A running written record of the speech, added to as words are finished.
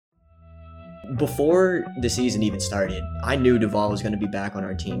before the season even started, I knew Duvall was going to be back on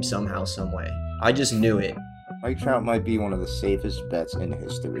our team somehow, some way. I just knew it. Mike Trout might be one of the safest bets in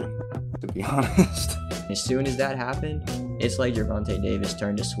history, to be honest. As soon as that happened, it's like Gervonta Davis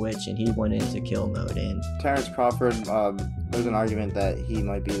turned a switch and he went into kill mode. And Terrence Crawford, there's an argument that he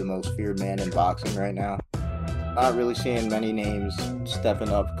might be the most feared man in boxing right now. Not really seeing many names stepping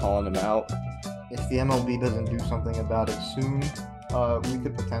up, calling him out. If the MLB doesn't do something about it soon, we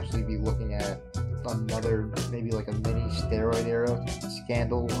could potentially be looking at another, maybe like a mini steroid era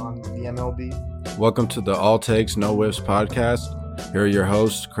scandal on the MLB. Welcome to the All Takes No Whiffs podcast. Here are your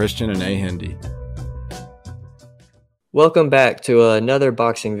hosts, Christian and A. Hindi. Welcome back to another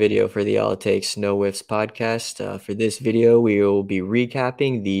boxing video for the All Takes No Whiffs podcast. For this video, we will be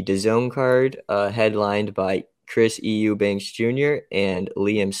recapping the DAZN card headlined by Chris E. Eubanks Jr. and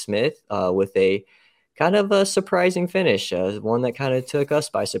Liam Smith with a kind of a surprising finish, one that kind of took us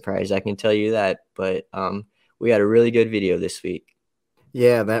by surprise, I can tell you that. But we had a really good video this week.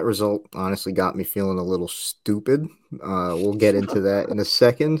 Yeah, that result honestly got me feeling a little stupid. We'll get into that in a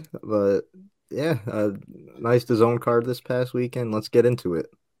second. But yeah, nice DAZN card this past weekend. Let's get into it.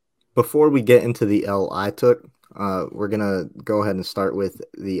 Before we get into the L I took, we're going to go ahead and start with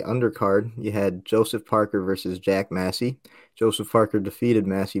the undercard. You had Joseph Parker versus Jack Massey. Joseph Parker defeated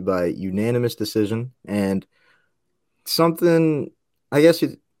Massey by unanimous decision. And something, I guess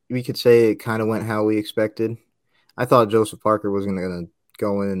we could say it kind of went how we expected. I thought Joseph Parker was going to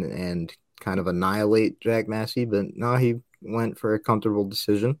go in and kind of annihilate Jack Massey, but no, he went for a comfortable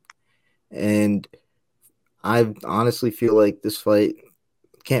decision. And I honestly feel like this fight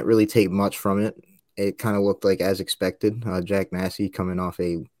can't really take much from it. It kind of looked like as expected. Jack Massey coming off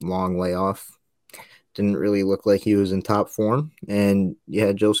a long layoff. Didn't really look like he was in top form. And you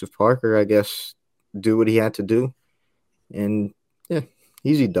had Joseph Parker, I guess, do what he had to do. And yeah,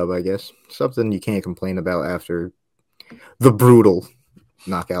 easy dub, I guess. Something you can't complain about after the brutal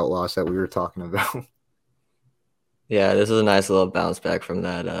knockout loss that we were talking about. Yeah, this was a nice little bounce back from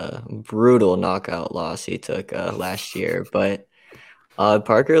that brutal knockout loss he took last year. But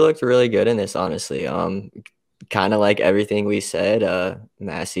Parker looked really good in this, honestly. Kind of like everything we said,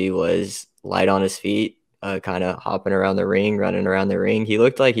 Massey was light on his feet, kind of hopping around the ring, running around the ring. He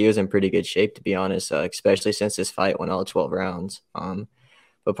looked like he was in pretty good shape, to be honest, especially since this fight went all 12 rounds.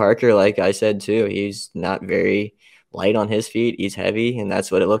 But Parker, like I said, too, he's not very light on his feet. He's heavy, and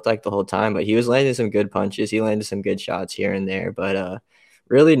that's what it looked like the whole time. But he was landing some good punches. He landed some good shots here and there, but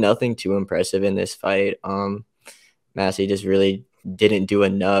really nothing too impressive in this fight. Massey just really didn't do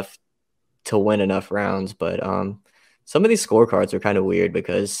enough to win enough rounds. But some of these scorecards are kind of weird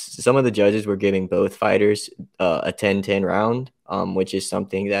because some of the judges were giving both fighters a 10-10 round, which is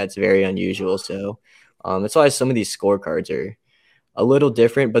something that's very unusual. So that's why some of these scorecards are a little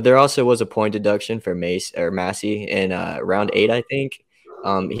different, but there also was a point deduction for Massey in round 8, I think.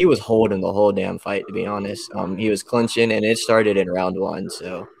 He was holding the whole damn fight, to be honest. He was clinching, and it started in round 1.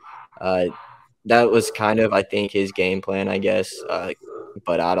 So that was kind of, I think, his game plan, I guess.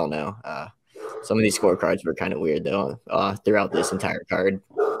 But I don't know. Some of these scorecards were kind of weird, though, throughout this entire card.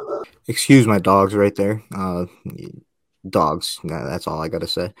 Excuse my dogs right there. Dogs. That's all I got to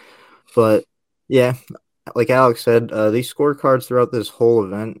say. But, yeah, like Alex said, these scorecards throughout this whole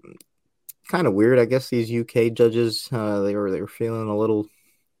event, kind of weird. I guess these UK judges, they were feeling a little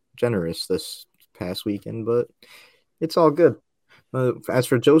generous this past weekend, but it's all good. As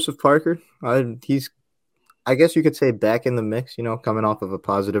for Joseph Parker, he's, I guess you could say, back in the mix, coming off of a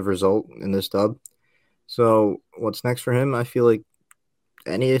positive result in this dub. So what's next for him? I feel like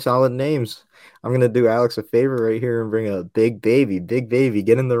any solid names. I'm going to do Alex a favor right here and bring a big baby,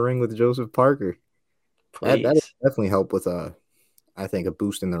 get in the ring with Joseph Parker. That definitely help with, I think, a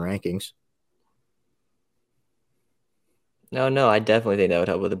boost in the rankings. No, I definitely think that would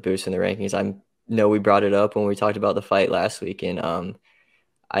help with a boost in the rankings. I know we brought it up when we talked about the fight last week, and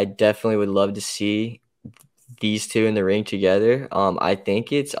I definitely would love to see these two in the ring together. I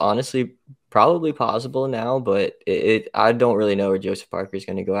think it's honestly probably possible now, but I don't really know where Joseph Parker is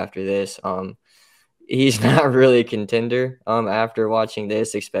going to go after this. He's not really a contender after watching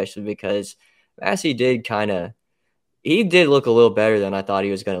this, especially because Massey did look a little better than I thought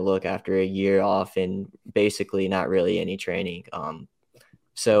he was going to look after a year off and basically not really any training.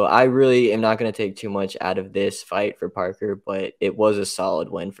 So I really am not going to take too much out of this fight for Parker, but it was a solid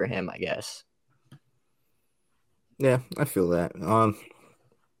win for him, I guess. Yeah, I feel that.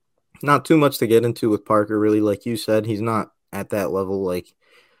 Not too much to get into with Parker, really. Like you said, he's not at that level. Like,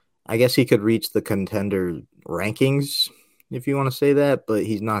 I guess he could reach the contender rankings, if you want to say that, but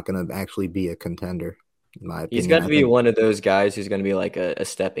he's not going to actually be a contender. in my He's opinion. got to be one of those guys who's going to be like a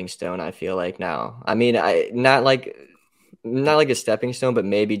stepping stone, I feel like now. I mean, not like a stepping stone, but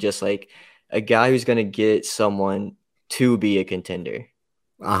maybe just like a guy who's going to get someone to be a contender.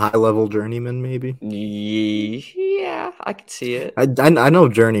 A high-level journeyman, maybe. Yeah, I can see it. I know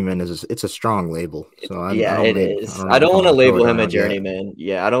journeyman it's a strong label, so I Yeah, don't it maybe, is. I don't I know don't if I want to want to throw label it him a around yet. journeyman.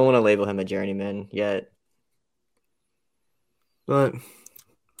 Yeah, I don't want to label him a journeyman yet. But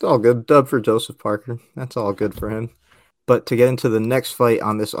it's all good. Dub for Joseph Parker. That's all good for him. But to get into the next fight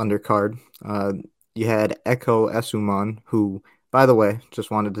on this undercard, you had Echo Esuman, who, by the way,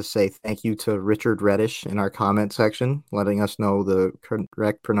 just wanted to say thank you to Richard Reddish in our comment section, letting us know the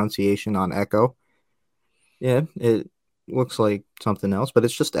correct pronunciation on Echo. Yeah, it looks like something else, but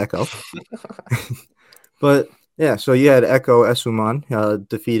it's just Echo. But yeah, so you had Echo Esuman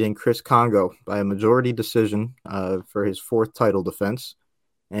defeating Chris Congo by a majority decision for his fourth title defense.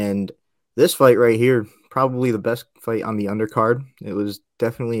 And this fight right here, probably the best fight on the undercard. It was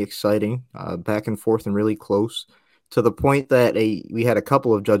definitely exciting, back and forth and really close, to the point that we had a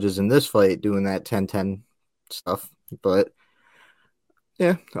couple of judges in this fight doing that 10-10 stuff. But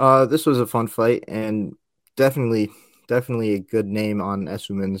yeah, this was a fun fight and definitely a good name on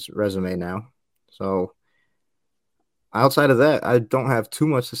Esuman's resume now. So outside of that, I don't have too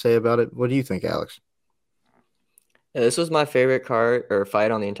much to say about it. What do you think, Alex? Yeah, this was my favorite card or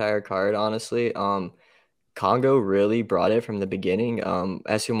fight on the entire card, honestly. Congo really brought it from the beginning.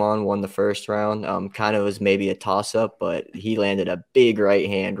 Esuman won the first round. Kind of was maybe a toss-up, but he landed a big right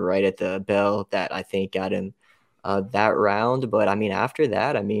hand right at the bell that I think got him that round. But I mean, after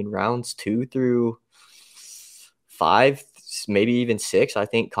that, I mean, rounds 2 through 5, maybe even 6, I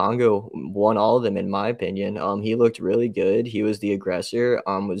think Congo won all of them in my opinion. He looked really good. He was the aggressor.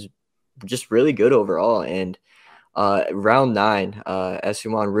 Was just really good overall. And round 9,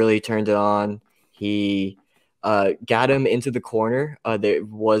 Esuman really turned it on. He got him into the corner. There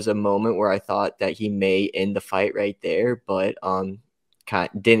was a moment where I thought that he may end the fight right there, but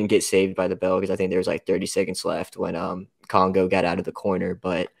didn't get saved by the bell because I think there was like 30 seconds left when Congo got out of the corner.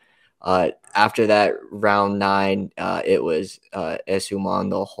 But after that round 9, it was Esuman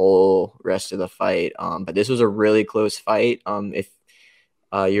the whole rest of the fight. But this was a really close fight. If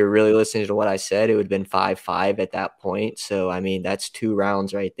you're really listening to what I said, it would have been 5-5 at that point. So, I mean, that's 2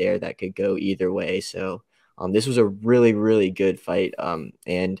 rounds right there that could go either way. So, this was a really, really good fight.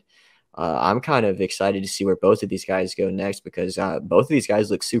 And I'm kind of excited to see where both of these guys go next because both of these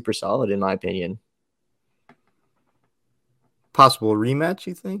guys look super solid, in my opinion. Possible rematch,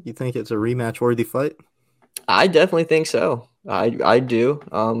 you think? You think it's a rematch-worthy fight? I definitely think so. I do.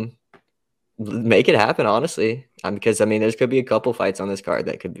 Make it happen, honestly. Because, I mean, there's could be a couple fights on this card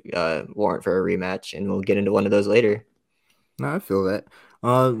that could warrant for a rematch, and we'll get into one of those later. No, I feel that.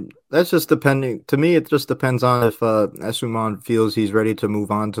 That's just depending. To me, it just depends on if Esuman feels he's ready to move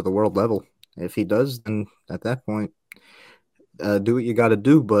on to the world level. If he does, then at that point, do what you got to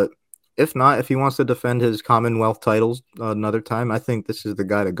do. But if not, if he wants to defend his Commonwealth titles another time, I think this is the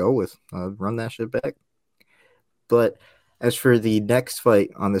guy to go with. Run that shit back. But as for the next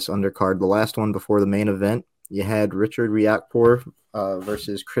fight on this undercard, the last one before the main event, you had Richard Riakporhe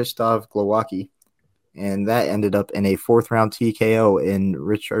versus Krzysztof Glowacki. And that ended up in a 4th-round TKO in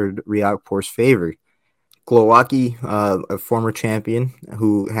Richard Riakporhe's favor. Glowacki, a former champion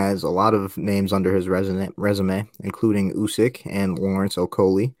who has a lot of names under his resume, including Usyk and Lawrence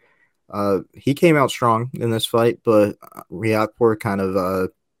Okolie. He came out strong in this fight, but Riakporhe kind of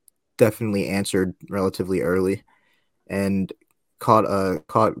definitely answered relatively early and caught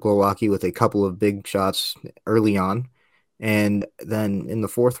Glowacki with a couple of big shots early on. And then in the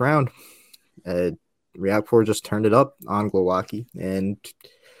 4th round, Riakporhe just turned it up on Glowacki, and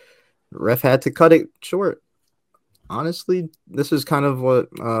ref had to cut it short. Honestly, this is kind of what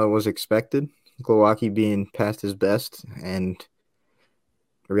was expected. Glowacki being past his best, and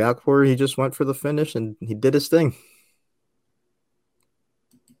Riakporhe, he just went for the finish, and he did his thing.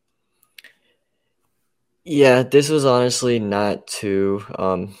 Yeah, this was honestly not too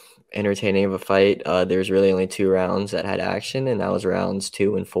entertaining of a fight. There's really only 2 rounds that had action, and that was rounds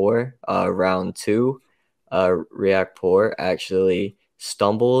 2 and 4. Round 2, Riakporhe actually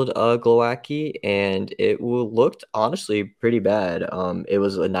stumbled Glowacki, and it looked honestly pretty bad. It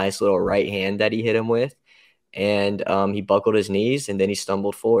was a nice little right hand that he hit him with, and he buckled his knees, and then he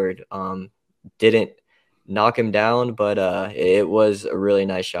stumbled forward. Didn't knock him down, but it was a really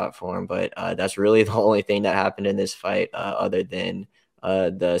nice shot for him. But that's really the only thing that happened in this fight other than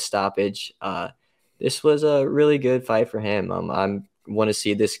the stoppage. This was a really good fight for him. I want to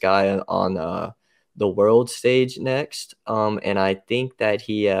see this guy on the world stage next, and I think that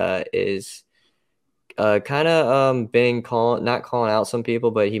he is kind of been not calling out some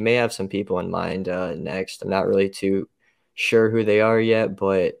people, but he may have some people in mind next. I'm not really too sure who they are yet,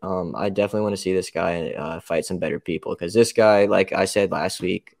 but I definitely want to see this guy fight some better people, because this guy, like I said last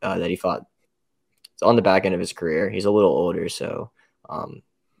week, that he fought on the back end of his career. He's a little older, so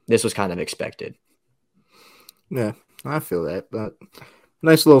this was kind of expected. Yeah, I feel that, but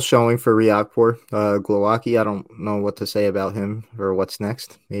nice little showing for Riakporhe. Glowacki, I don't know what to say about him or what's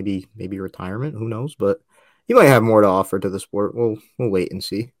next. Maybe retirement, who knows? But he might have more to offer to the sport. We'll wait and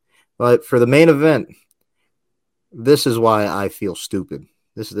see. But for the main event, this is why I feel stupid.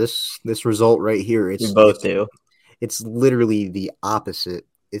 This result right here. We both do. It's literally the opposite.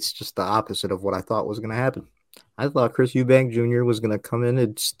 It's just the opposite of what I thought was going to happen. I thought Chris Eubank Jr. was going to come in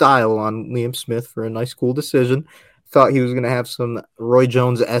and style on Liam Smith for a nice, cool decision. Thought he was going to have some Roy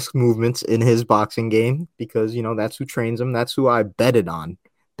Jones-esque movements in his boxing game because, that's who trains him. That's who I betted on,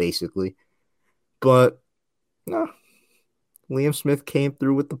 basically. But, no. Liam Smith came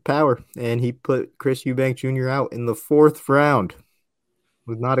through with the power, and he put Chris Eubank Jr. out in the 4th round.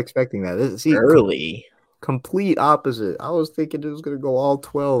 Was not expecting that. Early. Complete opposite. I was thinking it was going to go all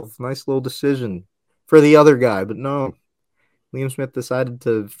 12. Nice little decision for the other guy, but no. Liam Smith decided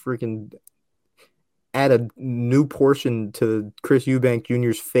to freaking add a new portion to Chris Eubank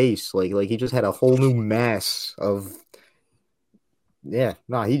Jr.'s face. Like he just had a whole new mass of. Yeah,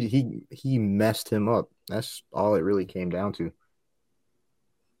 no, he messed him up. That's all it really came down to.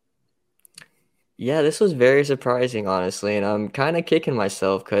 Yeah, this was very surprising, honestly, and I'm kind of kicking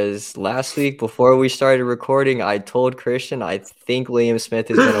myself because last week before we started recording, I told Christian I think Liam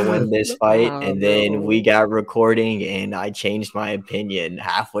Smith is going to win this fight, and then we got recording, and I changed my opinion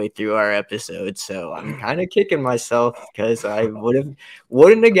halfway through our episode, so I'm kind of kicking myself because I wouldn't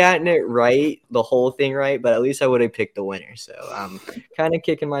have gotten it right, the whole thing right, but at least I would have picked the winner, so I'm kind of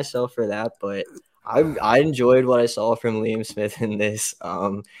kicking myself for that, but I enjoyed what I saw from Liam Smith in this.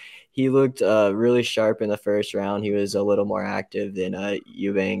 He looked really sharp in the first round. He was a little more active than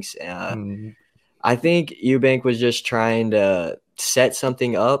Eubanks. I think Eubank was just trying to set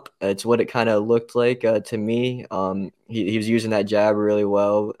something up. It's what it kind of looked like to me. He was using that jab really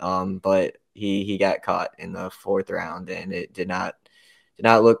well, but he got caught in the 4th round, and it did not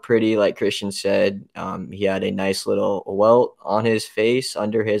look pretty. Like Christian said, he had a nice little welt on his face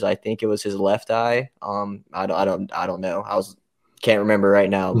under his, I think it was his left eye. I don't know. Can't remember right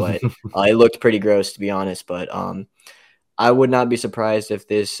now, but it looked pretty gross, to be honest. But I would not be surprised if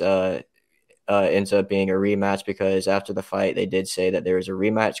this ends up being a rematch, because after the fight, they did say that there was a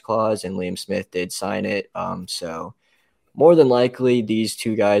rematch clause, and Liam Smith did sign it. So more than likely, these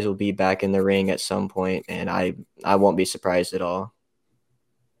two guys will be back in the ring at some point, and I won't be surprised at all.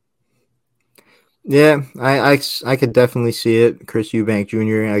 Yeah, I could definitely see it. Chris Eubank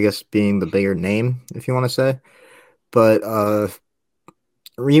Jr., I guess, being the bigger name, if you want to say. But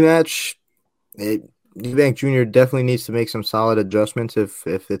rematch, Eubank Jr. definitely needs to make some solid adjustments if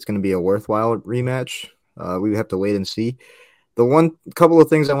it's going to be a worthwhile rematch. We have to wait and see. The couple of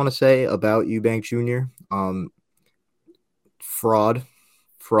things I want to say about Eubank Jr. Fraud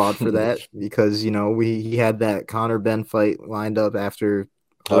for that, because he had that Conor Benn fight lined up after.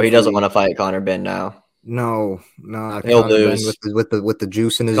 Oh, he doesn't want to fight Conor Benn now. No, he'll lose with the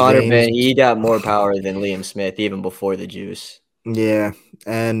juice in his Conor veins. Benn, he got more power than Liam Smith even before the juice. Yeah,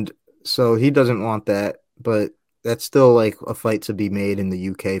 and so he doesn't want that, but that's still like a fight to be made in the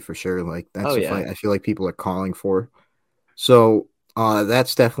UK for sure. Like that's a fight I feel like people are calling for. So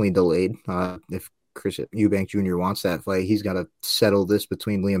that's definitely delayed. If Chris Eubank Jr. wants that fight, he's got to settle this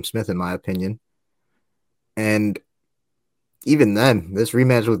between Liam Smith, in my opinion. And even then, this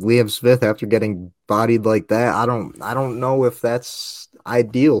rematch with Liam Smith after getting bodied like that, I don't know if that's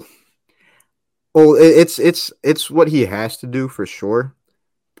ideal. Well, it's what he has to do for sure,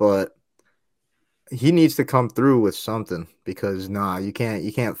 but he needs to come through with something, because you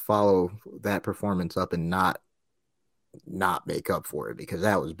can't follow that performance up and not make up for it, because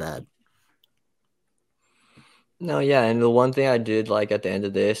that was bad. No, yeah, and the one thing I did like at the end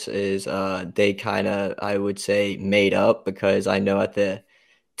of this is they kind of, I would say, made up, because I know at the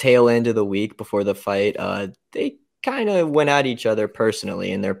tail end of the week before the fight, they kind of went at each other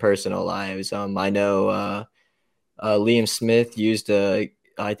personally in their personal lives. I know Liam Smith used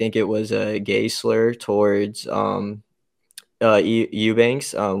I think it was a gay slur towards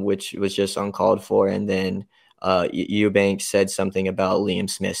Eubanks, which was just uncalled for, and then Eubanks said something about Liam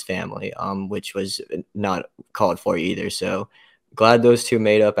Smith's family, which was not called for either. So glad those two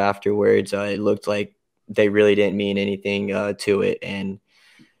made up afterwards. It looked like they really didn't mean anything to it, and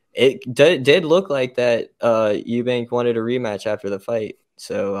it did look like that Eubank wanted a rematch after the fight.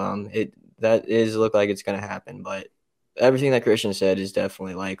 So that is look like it's going to happen. But everything that Christian said is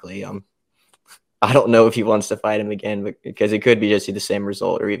definitely likely. I don't know if he wants to fight him again, because it could be just the same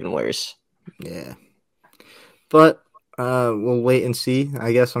result or even worse. Yeah. But we'll wait and see.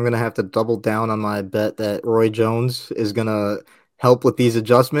 I guess I'm going to have to double down on my bet that Roy Jones is going to help with these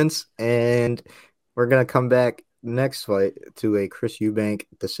adjustments. And we're going to come back next fight to a Chris Eubank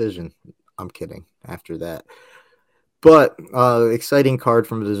decision. I'm kidding after that. But exciting card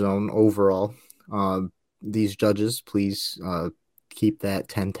from the zone overall. These judges, please keep that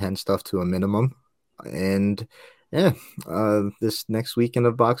 10-10 stuff to a minimum. And yeah, this next weekend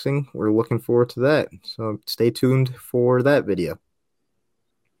of boxing, we're looking forward to that. So stay tuned for that video.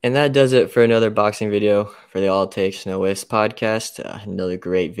 And that does it for another boxing video for the All It Takes No Whiffs podcast. Another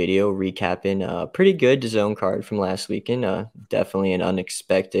great video recapping a pretty good DAZN card from last weekend. Definitely an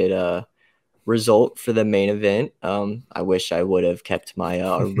unexpected result for the main event. I wish I would have kept my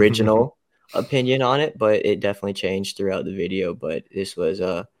original opinion on it, but it definitely changed throughout the video. But this was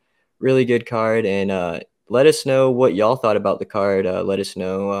a really good card, and let us know what y'all thought about the card. Let us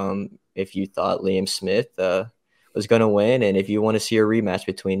know if you thought Liam Smith was going to win, and if you want to see a rematch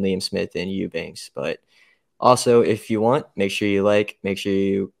between Liam Smith and Eubanks. But also, if you want, make sure you like, make sure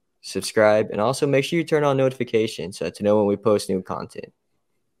you subscribe, and also make sure you turn on notifications to know when we post new content.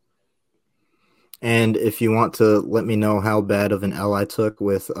 And if you want to let me know how bad of an L I took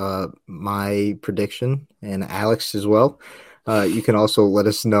with my prediction, and Alex as well, you can also let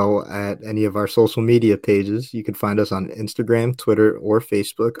us know at any of our social media pages. You can find us on Instagram, Twitter, or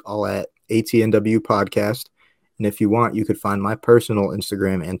Facebook, all at ATNW Podcast. And if you want, you could find my personal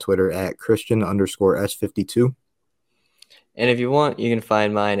Instagram and Twitter at Christian_S52. And if you want, you can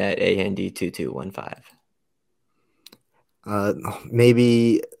find mine at AND2215.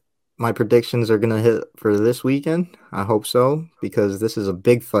 Maybe my predictions are going to hit for this weekend. I hope so, because this is a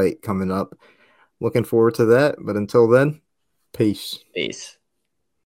big fight coming up. Looking forward to that. But until then, peace. Peace.